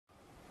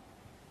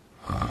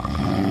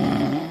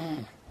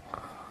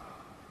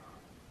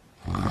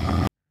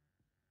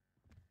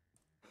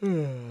Same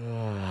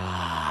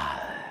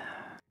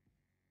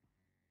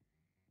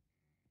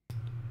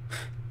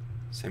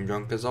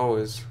drunk as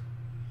always.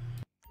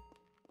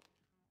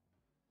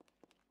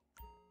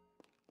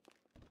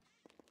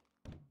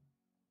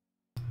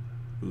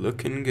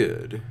 Looking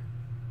good.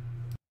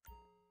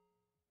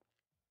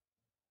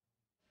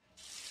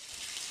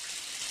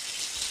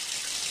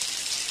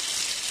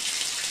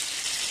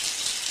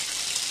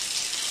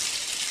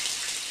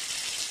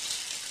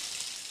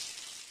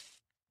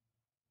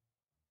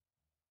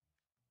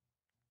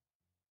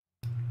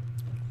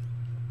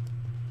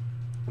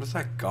 What is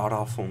that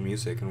god-awful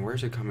music, and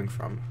where's it coming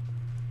from?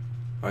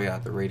 Oh yeah,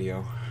 the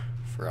radio.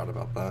 Forgot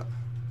about that.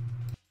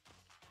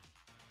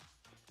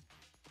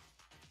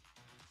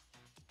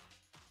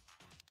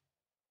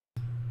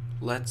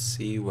 Let's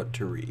see what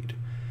to read.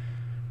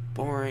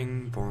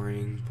 Boring,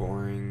 boring,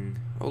 boring.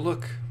 Oh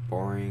look,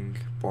 boring,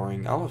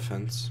 boring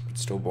elephants, but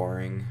still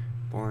boring,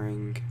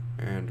 boring,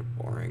 and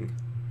boring.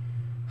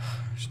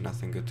 There's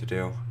nothing good to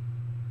do.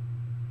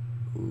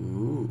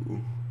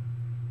 Ooh.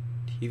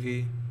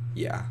 TV?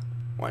 Yeah,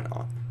 why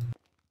not?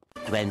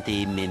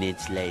 20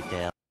 minutes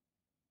later.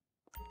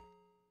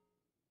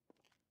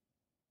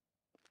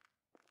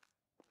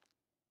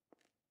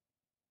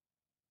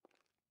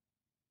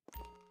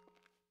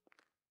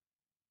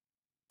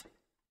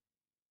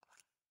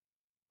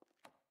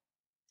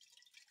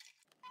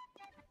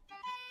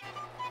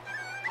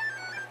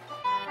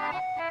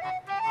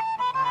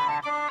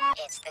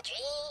 It's the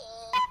dream.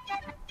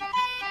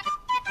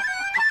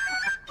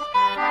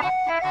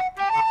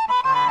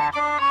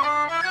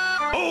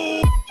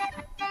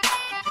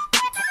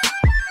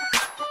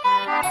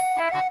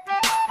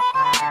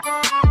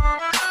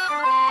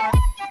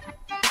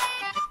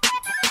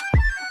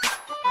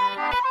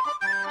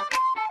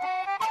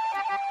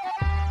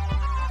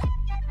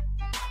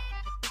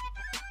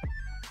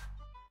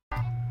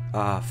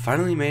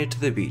 Finally made it to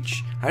the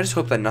beach. I just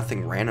hope that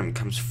nothing random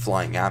comes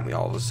flying at me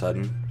all of a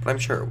sudden, but I'm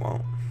sure it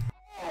won't.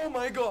 Oh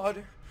my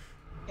god!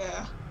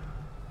 Yeah.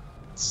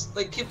 It's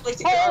like people like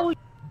to get Are you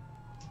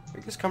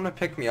guys coming to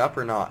pick me up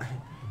or not?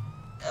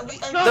 He's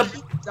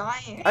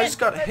dying. I just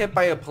got hit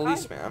by a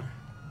policeman.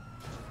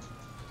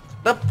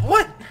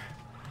 What?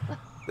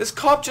 This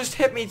cop just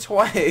hit me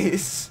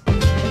twice.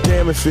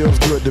 Damn, it feels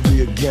good to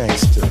be a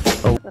gangster.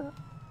 Oh.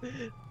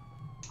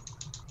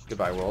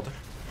 Goodbye, world.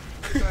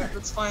 Alright,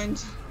 that's fine.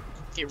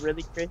 It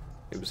really, Chris?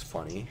 It was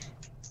funny.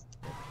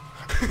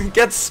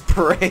 Get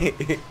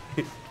sprayed.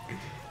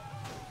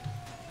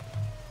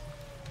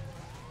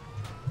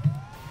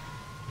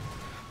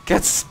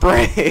 Get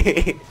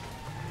sprayed.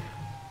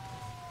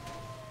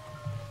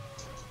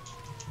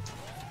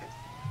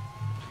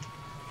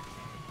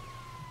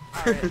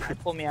 Alright,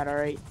 pull me out,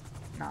 alright?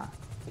 Nah.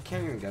 I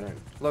can't even get it.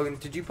 Logan,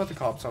 did you put the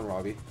cops on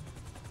Robbie?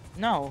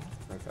 No.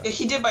 Okay. Yeah,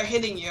 he did by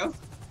hitting you.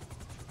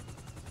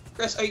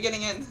 Chris, are you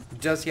getting in?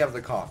 Does he have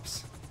the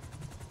cops?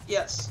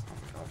 Yes.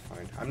 Oh my god,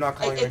 fine. I'm not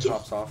calling the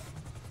cops off.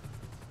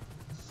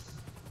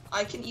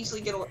 I can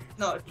easily get away.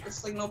 No,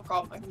 it's like no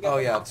problem. I can get Oh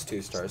away. yeah, it's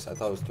 2 stars. I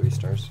thought it was 3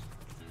 stars.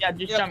 Yeah,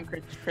 just Yep. jump,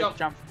 Chris.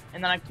 Jump.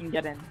 And then I can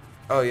get in.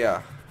 Oh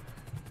yeah.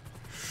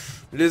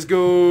 Let's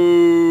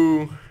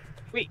go.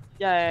 Wait,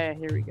 yeah,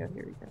 here we go.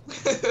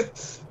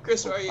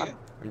 Chris, where are you?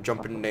 I'm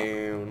jumping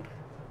down.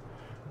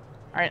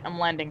 Alright, I'm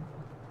landing.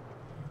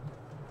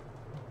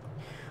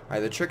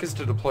 Alright, the trick is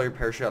to deploy your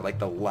parachute at like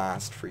the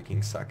last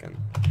freaking second.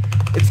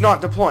 It's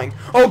not deploying.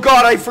 Oh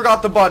god, I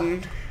forgot the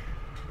button.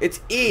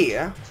 It's E.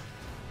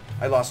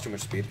 I lost too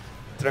much speed.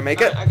 Did I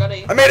make it? I got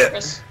a. I made it!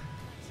 Chris.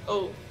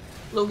 Oh,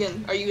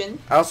 Logan, are you in?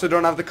 I also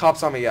don't have the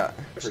cops on me yet.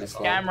 Pretty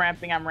slow. Yeah, I'm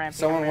ramping.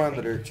 Someone went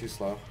the dirt too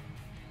slow.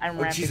 I'm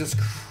Oh ramping. Jesus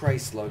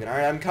Christ, Logan.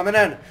 Alright, I'm coming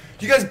in.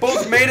 You guys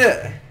both made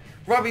it!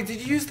 Robbie, did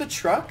you use the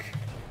truck?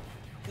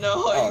 No,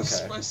 Oh, I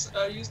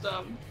used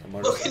A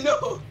motorcycle. Logan,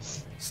 no.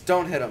 Just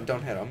don't hit him,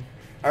 don't hit him.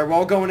 Alright, we're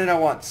all going in at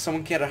once.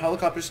 Someone can get a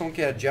helicopter, someone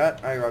can get a jet.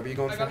 Alright, Robbie, you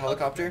going I for a got a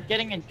helicopter?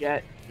 Getting a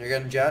jet. You're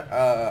getting a jet?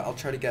 I'll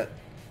try to get...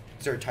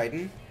 Is there a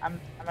Titan? I'm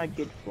a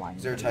good flying.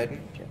 Is there a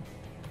Titan?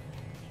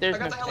 There's I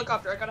got no the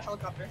helicopter. I got a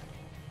helicopter.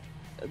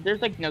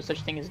 There's like no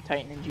such thing as a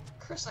Titan in G.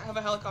 Chris, I have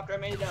a helicopter. I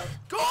made it out.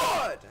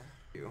 God!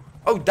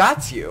 Oh,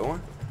 that's you.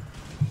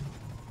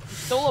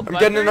 Still a I'm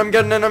getting in, I'm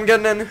getting in, I'm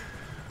getting in.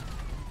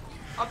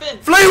 Hop in.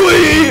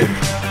 Flaywee!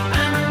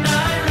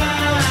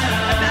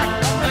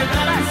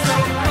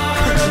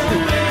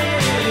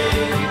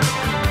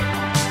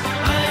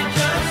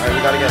 Alright,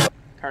 we gotta get...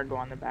 Cargo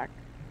on the back.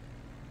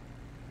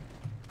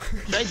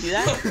 Should I do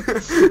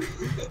that?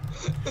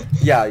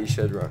 Yeah, you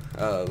should, bro.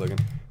 Logan.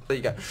 What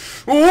you got?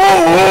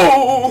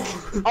 Whoa!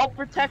 I'll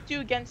protect you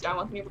against. Down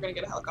with me. We're gonna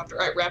get a helicopter.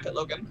 Alright, ramp it,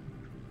 Logan.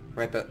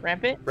 Ramp it.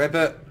 Ramp it. Ramp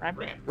it. Ramp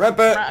it. Ramp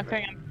it! I'm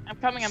coming.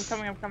 Alright, tell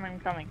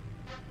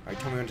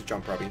me when to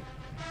jump, Robbie.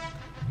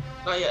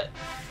 Not yet.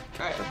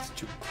 Alright. That's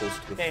too close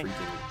to the Okay.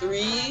 freaking...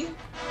 3,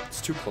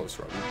 It's too close,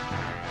 Robbie.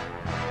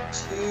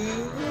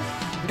 2.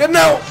 Get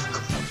out!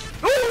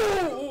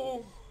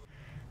 Ooh!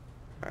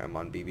 Alright, I'm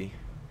on BB.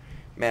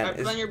 Man, Alright,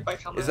 put on your bike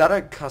helmet. is that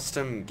a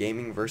custom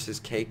gaming versus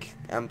cake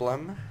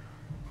emblem?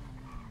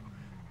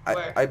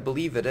 Where? I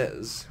believe it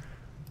is.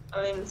 I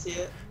didn't even see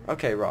it.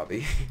 Okay,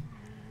 Robbie.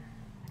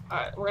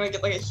 Alright, we're gonna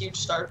get like a huge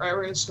start. Alright,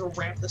 we're gonna just go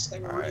ramp this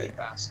thing really Alright.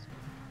 fast.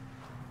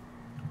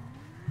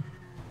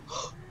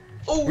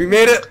 Oh! We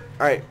made it!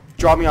 Alright,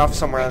 drop me off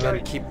somewhere and then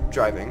Okay. keep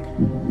driving.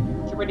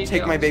 Get ready to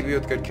Take go. my baby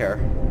with good care.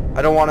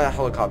 I don't want a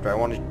helicopter, I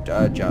want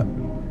a jet.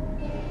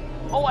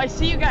 Oh, I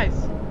see you guys.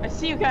 I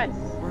see you guys.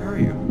 Where are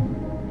you?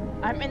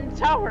 I'm in the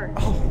tower.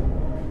 Oh,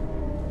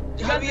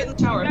 How do we get in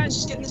the tower? You guys- Let's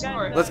just get in this you guys-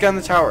 tower. let's get in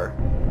the tower.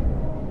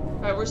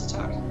 Alright, where's the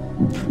tower?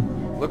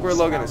 Look where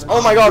Logan is.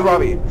 Oh my god,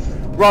 Robbie!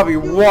 Robbie,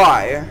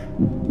 why?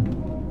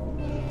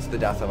 It's the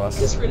death of us.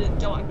 Just ready to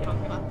get on, get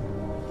on, get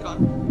on. Get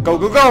on. Go,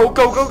 go, go!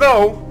 Go, go,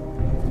 go!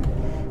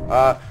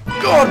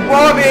 God,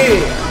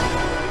 Robbie!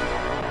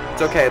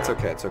 It's okay, it's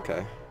okay, it's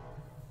okay.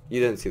 You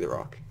didn't see the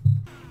rock.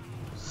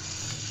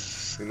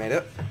 We made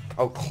it?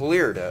 Oh,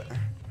 cleared it.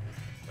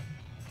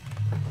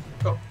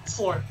 Go.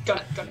 Floor. Gun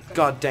it, gun it, gun it.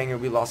 God dang it,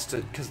 we lost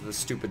it because of the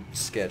stupid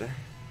skid.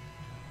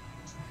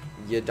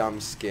 You dumb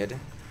skid.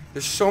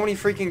 There's so many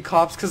freaking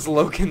cops because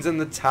Logan's in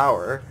the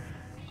tower.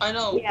 I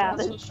know. Yeah,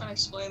 That's what I was trying to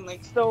explain.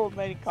 Like, So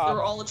many they cops.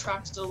 were all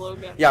attracted to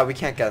Logan. Yeah, we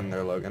can't get in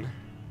there, Logan.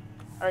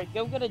 Alright,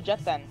 go get a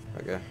jet then.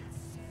 Okay.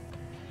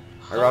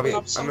 Alright, Robbie, I'm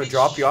gonna Somebody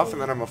drop you off shoot.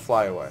 and then I'm gonna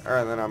fly away.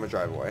 Alright, then I'm gonna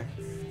drive away.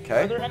 Are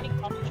Okay? there any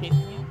cops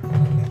chasing you?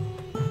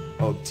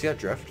 Oh, see that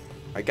drift?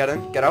 Alright, get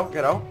in. Get out,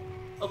 get out.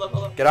 Hold up,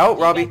 hold up. Get out,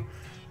 Robbie.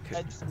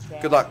 I just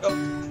can't. Good luck. Go.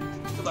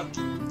 Good luck.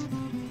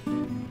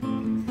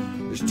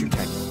 There's two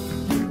tanks.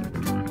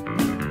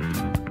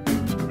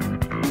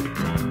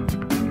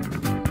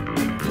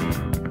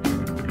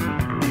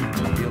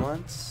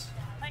 Ambulance.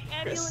 My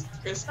ambulance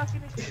Chris. is stuck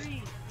in a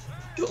tree.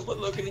 Don't put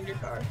Logan in your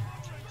car.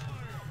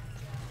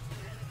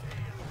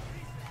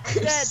 I'm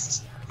dead.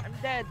 Chris. I'm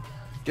dead.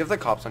 Do you have the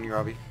cops on you,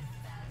 Robbie?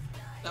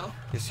 No.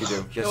 Yes, you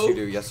do. Yes, No. you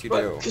do. Yes, you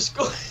do. Just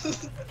go.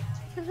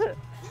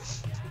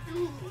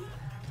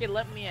 Okay,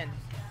 let me in.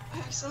 I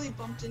accidentally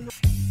bumped into.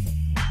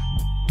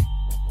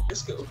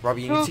 Just go.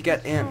 Robbie, you need to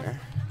get in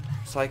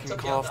so I can It's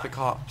okay, call I'll off the die.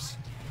 cops.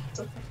 It's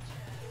okay.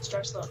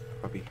 Stretch slow.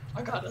 Robbie.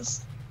 I got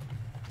us.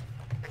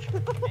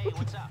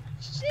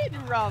 Shit,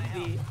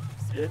 Robbie.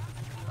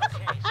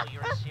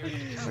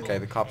 Okay,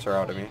 the cops are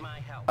out of me.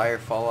 Fire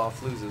fall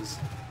off loses.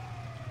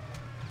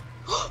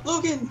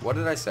 Logan! What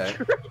did I say?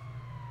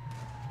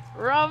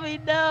 Robbie,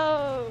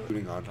 no.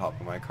 Shooting on top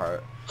of my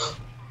cart.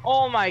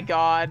 Oh my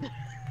god.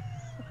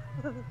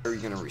 Are you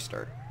gonna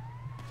restart?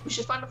 We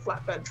should find a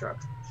flatbed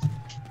truck.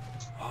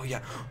 Oh yeah,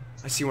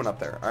 I see one up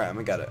there. All right, I'm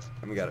gonna get it.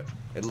 I'm gonna get it.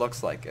 It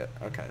looks like it.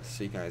 Okay,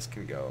 so you guys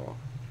can go.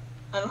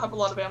 I don't have a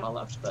lot of ammo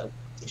left, but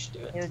we should do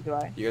it. Neither do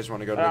I. You guys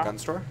want to go to the gun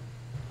store?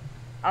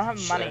 I don't have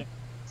Sure. money.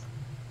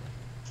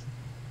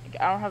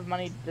 Like, I don't have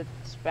money to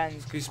spend.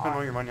 Because you spend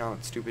all your money on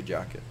that stupid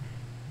jacket.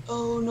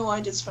 Oh no,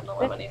 I did spend a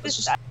lot of money. It was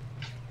just. All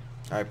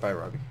right, bye,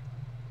 Robbie.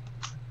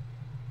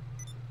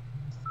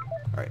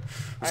 All right,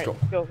 let's go.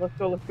 Let's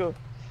go. Let's go.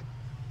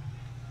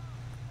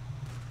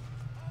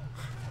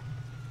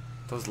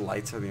 Those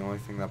lights are the only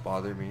thing that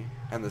bother me,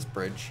 and this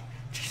bridge.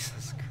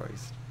 Jesus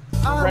Christ.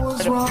 I Right was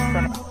up in wrong,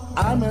 front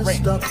I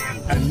messed up,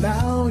 and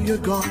now you're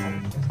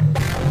gone.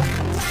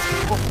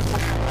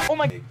 Oh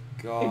my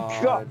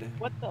God. god.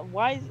 What the?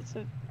 Why is it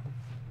so?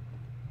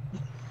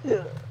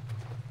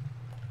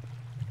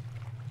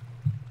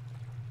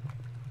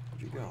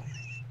 Where'd you go?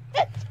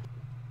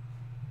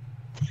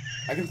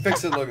 I can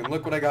fix it, Logan.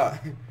 Look what I got.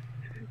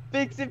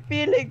 Fix it,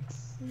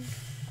 Felix.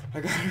 I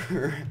got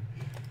her.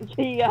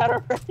 You got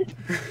it right.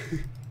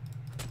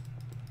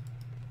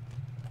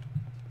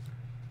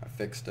 I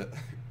fixed it.